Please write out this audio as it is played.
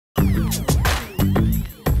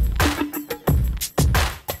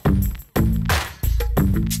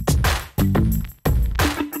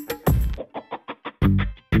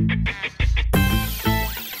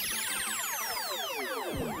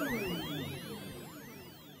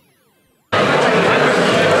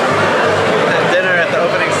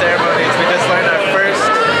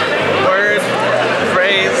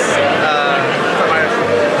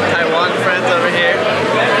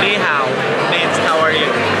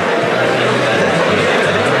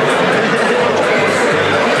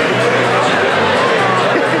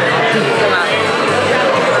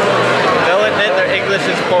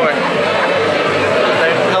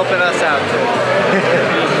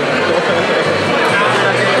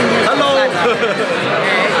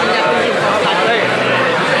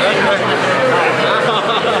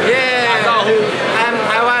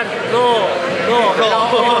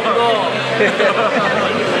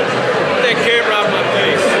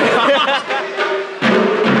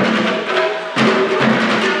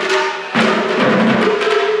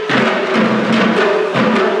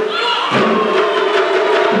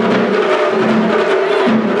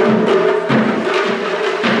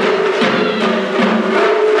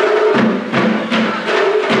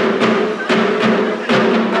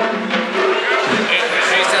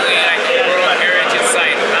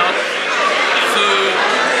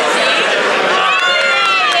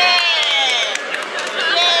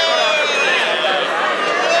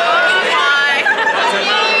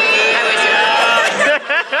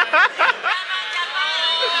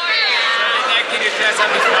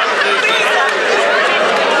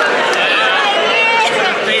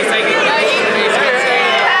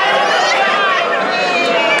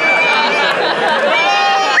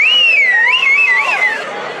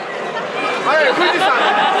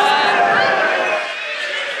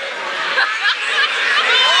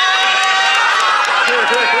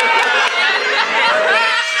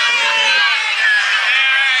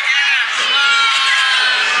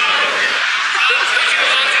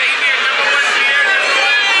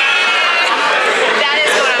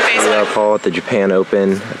overall at the Japan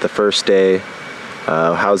Open, the first day.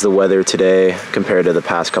 How's the weather today compared to the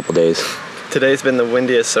past couple days? Today's been the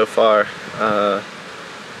windiest so far.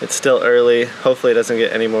 It's still early. Hopefully it doesn't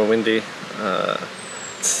get any more windy.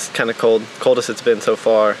 It's kind of cold, coldest it's been so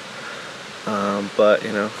far. But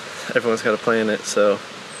you know, everyone's got to play in it, so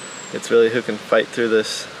it's really who can fight through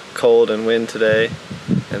this cold and wind today,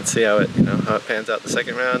 and see how it pans out the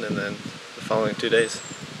second round and then the following 2 days.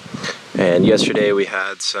 And yesterday we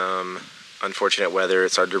had some unfortunate weather.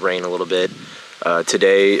 It started to rain a little bit.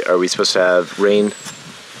 Today, are we supposed to have rain?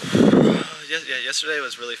 Yeah, yesterday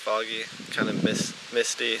was really foggy, kind of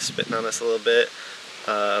misty, spitting on us a little bit.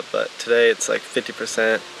 But today it's like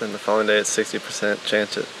 50%, then the following day it's 60%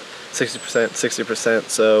 chance at 60%.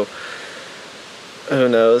 So who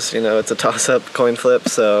knows? You know, it's a toss-up, coin flip.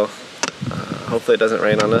 So hopefully it doesn't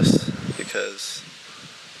rain on us, because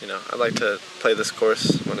you know, I like to play this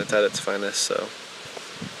course when it's at its finest. So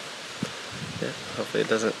yeah, hopefully it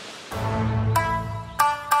doesn't.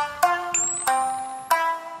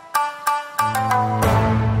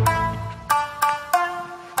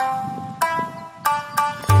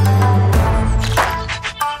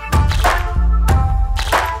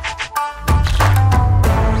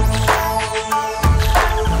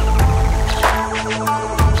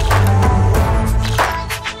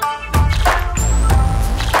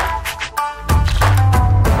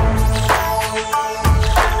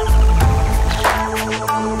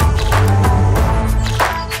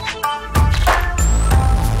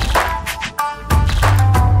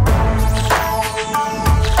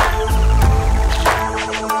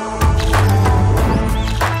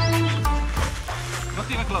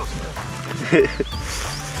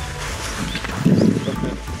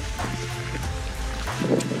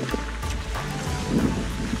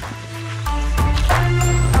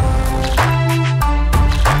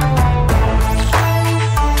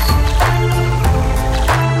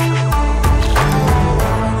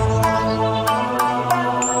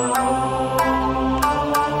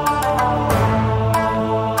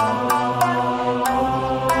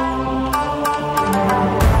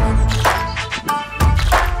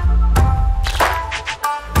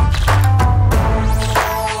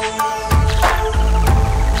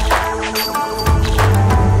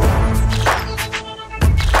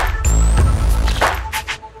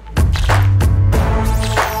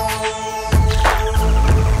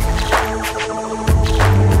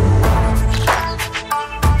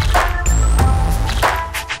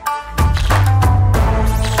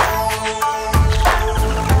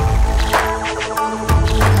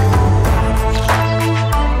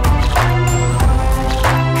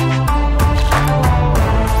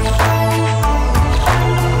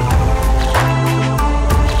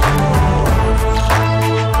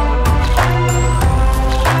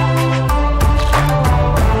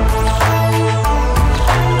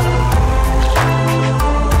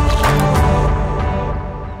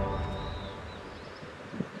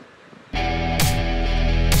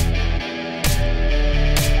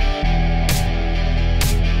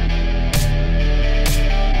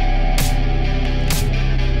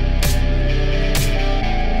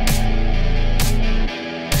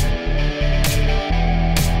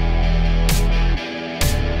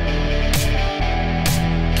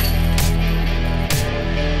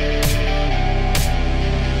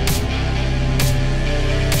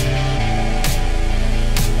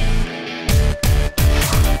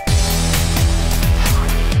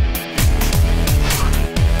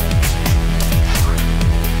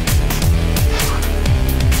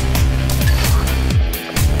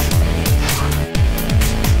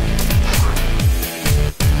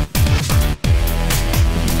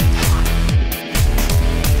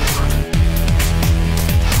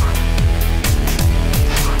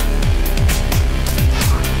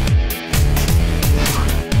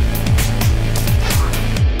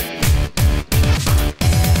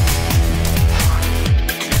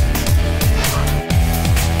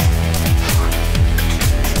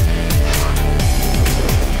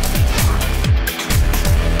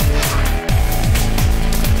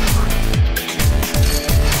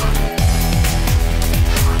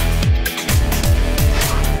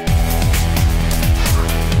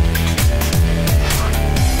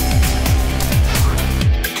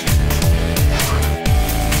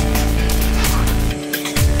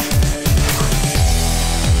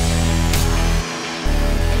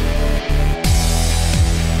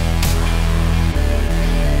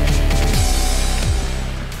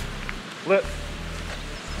 Flip.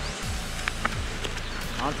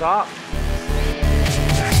 On top.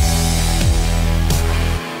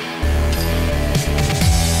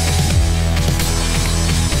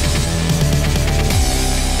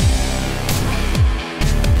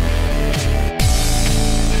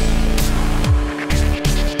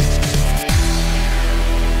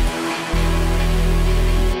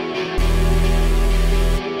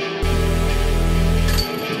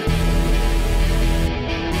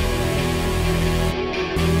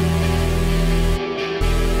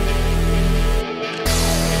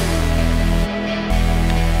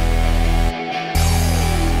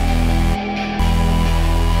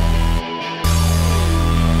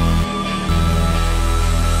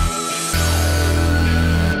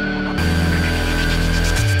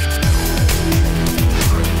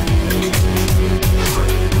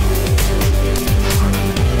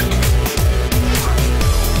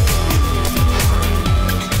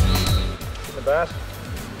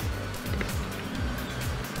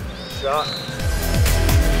 shot.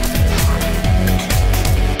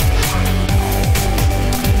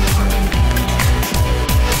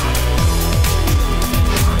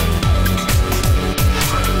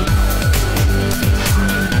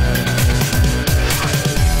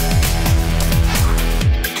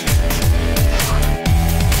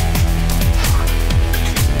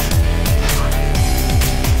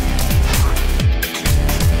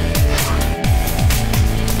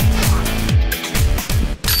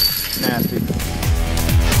 Nasty.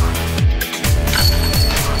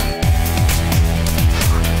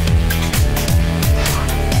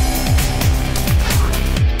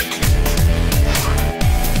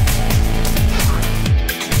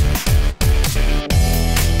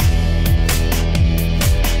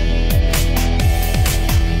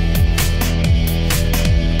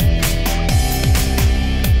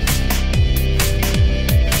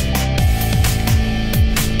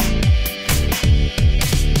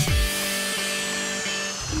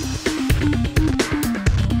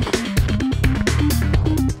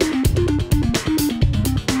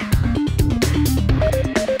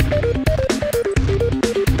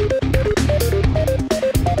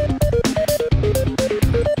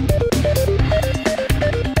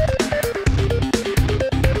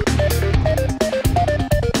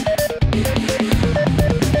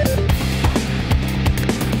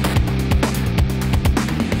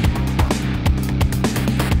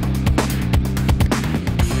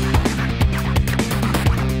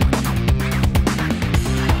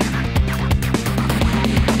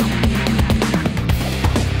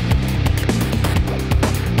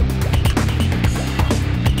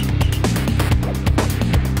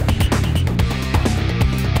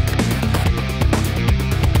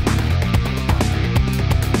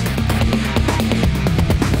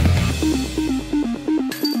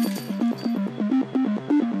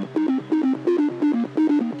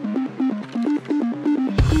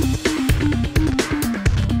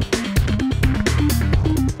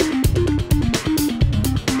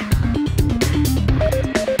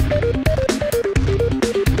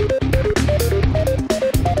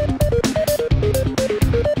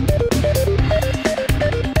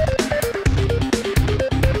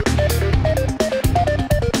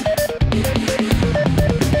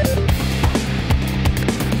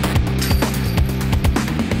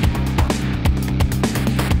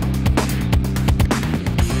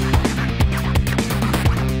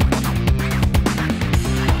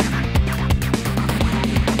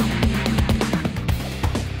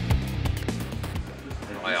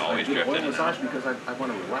 Massage because I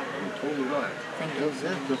want to relax. I'm totally relaxed. Thank you.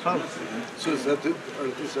 Yeah, no problem. So is that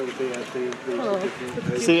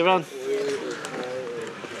See you around.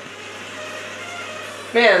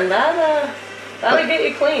 Man, that'll get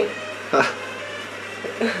you clean.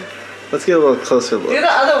 Let's get a little closer look. Do the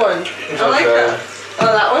other one. I like that.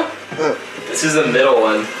 Oh, that one? This is the middle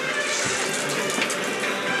one.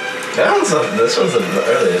 This one's the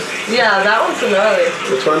earliest. Yeah, that one's the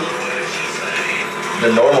earliest. Which one? The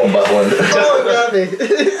normal butt one. Oh, got me.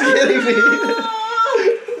 It's getting me.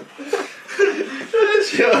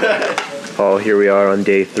 Oh, here we are on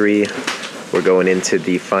day 3. We're going into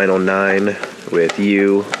the final 9 with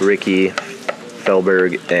you, Ricky,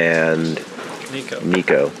 Felberg, and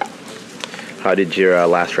Nico. How did your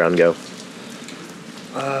last round go?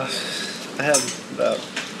 I had about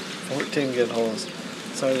 14 good holes.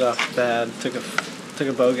 Started off bad, took a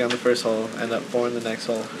bogey on the first hole, ended up 4 in the next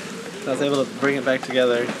hole. I was able to bring it back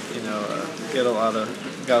together, you know, got a lot of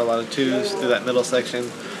 2s through that middle section.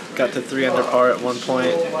 Got to 3 under par at one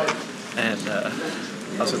point, and I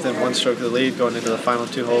was within 1 stroke of the lead going into the final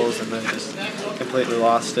 2 holes, and then just completely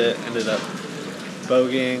lost it. Ended up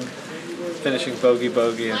bogeying, finishing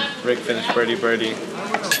bogey, and Rick finished birdie.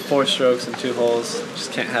 4 strokes in 2 holes.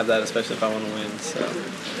 Just can't have that, especially if I want to win. So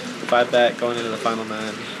 5 back going into the final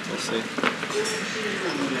 9. We'll see.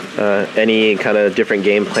 Any kind of different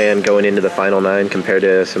game plan going into the final 9 compared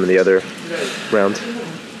to some of the other rounds?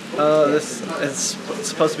 It's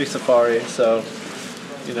supposed to be Safari, so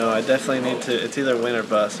you know I definitely need to. It's either win or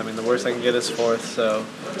bust. I mean, the worst I can get is 4th, so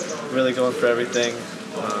really going for everything.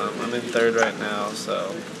 I'm in 3rd right now,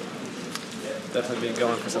 so definitely be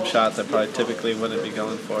going for some shots I probably typically wouldn't be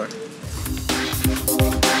going for.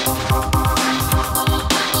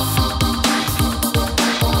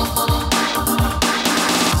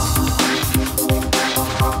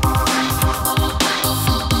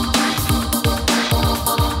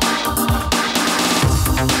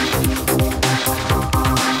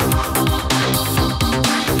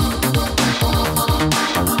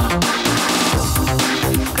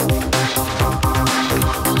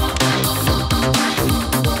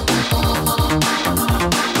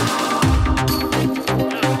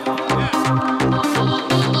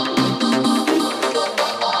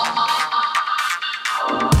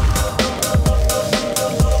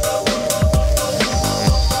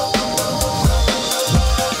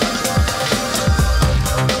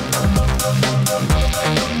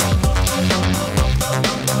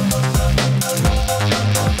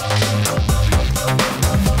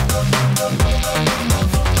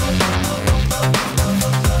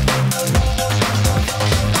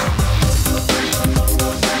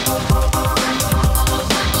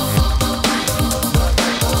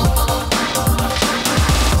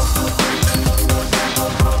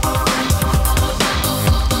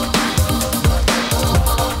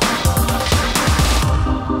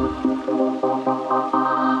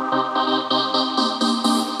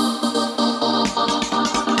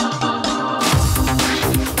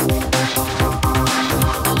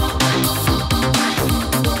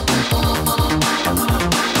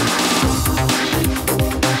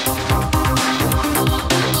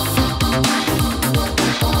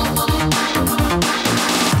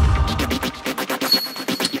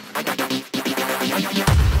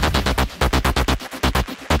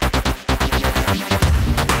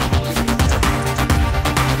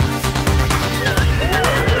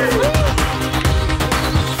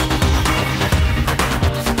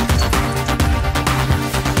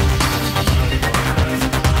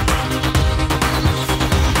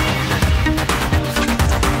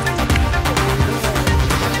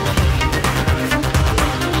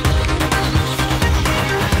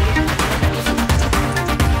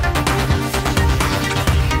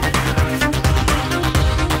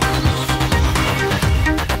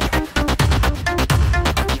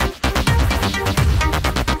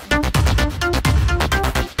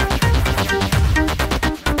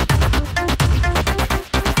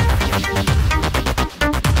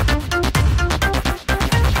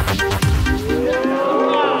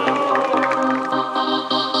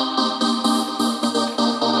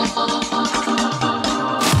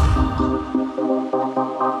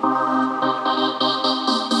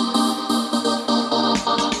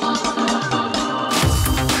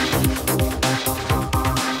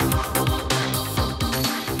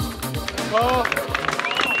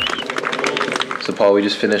 Paul, we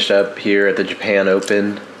just finished up here at the Japan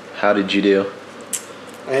Open. How did you do?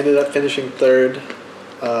 I ended up finishing third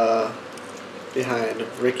behind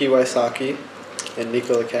Ricky Wysocki and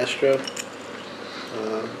Nicola Castro.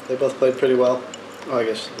 They both played pretty well. Oh, I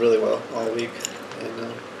guess really well all week.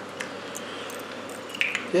 And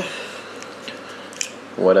yeah.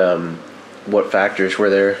 What factors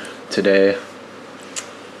were there today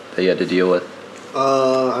that you had to deal with?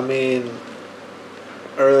 I mean,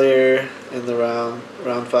 earlier in the round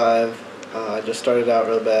 5, I just started out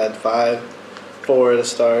real bad. 5-4 to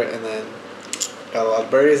start, and then got a lot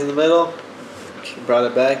of birdies in the middle. Brought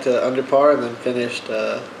it back to under par, and then finished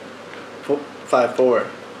 5-4.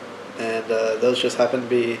 And those just happened to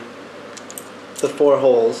be the 4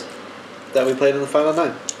 holes that we played in the final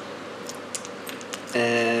 9.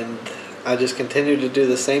 And I just continued to do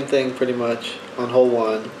the same thing pretty much on hole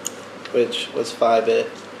 1, which was 5-it.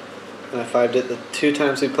 And I 5'd it the 2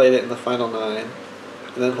 times we played it in the final 9. And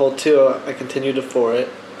then hole 2, I continued to 4-it.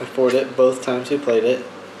 I 4'd it both times we played it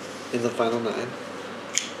in the final 9.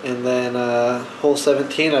 And then hole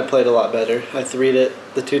 17, I played a lot better. I 3'd it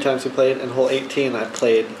the 2 times we played, and hole 18, I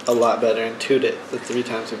played a lot better and 2'd it the 3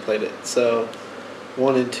 times we played it. So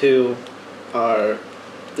 1 and 2 are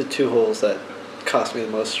the 2 holes that cost me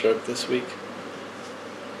the most stroke this week.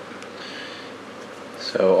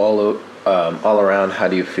 So all around, how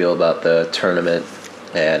do you feel about the tournament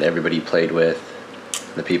and everybody you played with,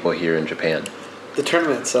 the people here in Japan? The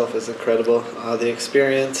tournament itself is incredible. The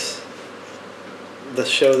experience, the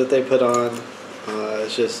show that they put on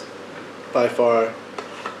is just by far,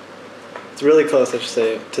 it's really close, I should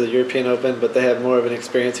say, to the European Open, but they have more of an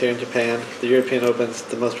experience here in Japan. The European Open's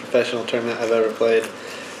the most professional tournament I've ever played.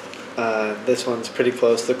 This one's pretty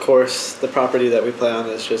close. The course, the property that we play on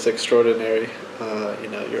is just extraordinary. You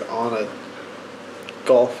know, you're on a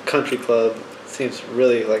golf country club. It seems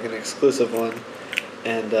really like an exclusive one.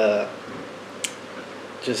 And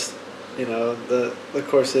just, you know, the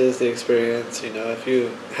courses, the experience, you know, if you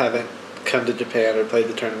haven't come to Japan or played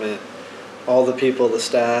the tournament, all the people, the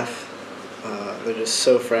staff, they're just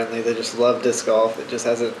so friendly. They just love disc golf. It just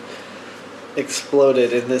hasn't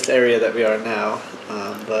exploded in this area that we are now.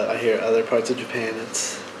 But I hear other parts of Japan,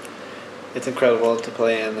 it's incredible to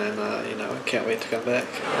play in, and you know, I can't wait to come back.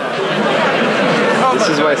 This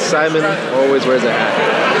is why Simon always wears a hat.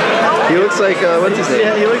 He looks like, what's his name?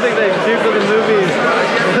 Yeah, he looks like that dude from the movies.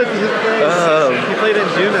 What's his name? He played in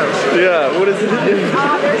Juno. Yeah, what is it?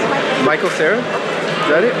 Michael Cera? Is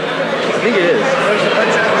that it? I think it is.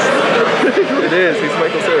 It is, he's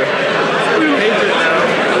Michael Cera.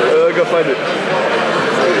 Go find it.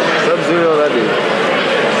 Stop zooming on that dude.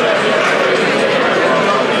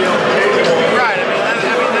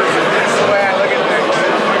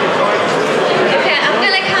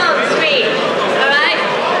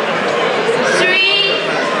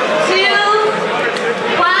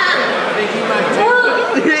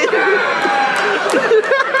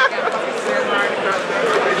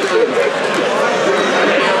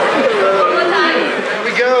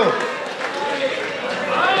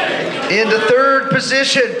 Into third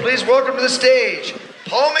position, please welcome to the stage,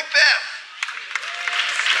 Paul McBeast.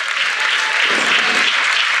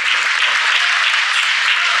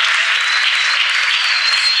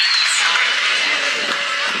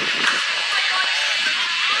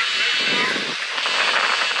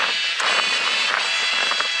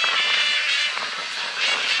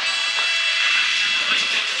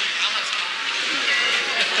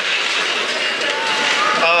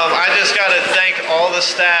 I just got to thank all the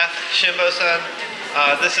staff, Shimbo-san.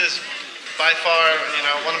 This is by far, you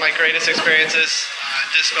know, one of my greatest experiences in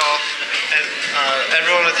disc golf. And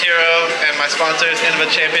everyone with Hero and my sponsors, Innova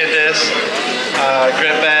Champion Disc,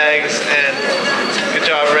 Grip Bags, and good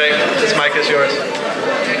job, Rick. This mic is yours.